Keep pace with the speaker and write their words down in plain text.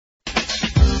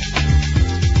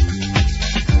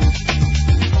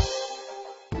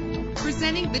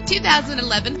the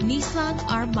 2011 Nissan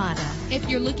Armada. If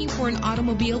you're looking for an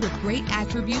automobile with great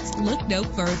attributes, look no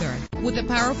further. With a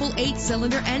powerful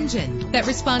 8-cylinder engine that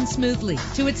responds smoothly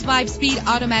to its 5-speed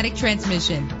automatic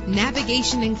transmission.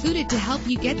 Navigation included to help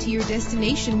you get to your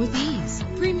destination with ease.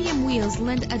 Premium wheels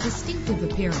lend a distinctive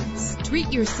appearance.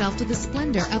 Treat yourself to the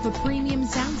splendor of a premium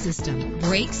sound system.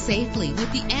 Brake safely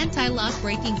with the anti-lock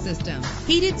braking system.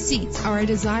 Heated seats are a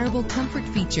desirable comfort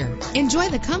feature. Enjoy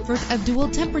the comfort of dual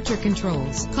temperature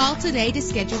controls. Call today to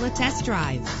schedule a test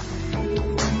drive.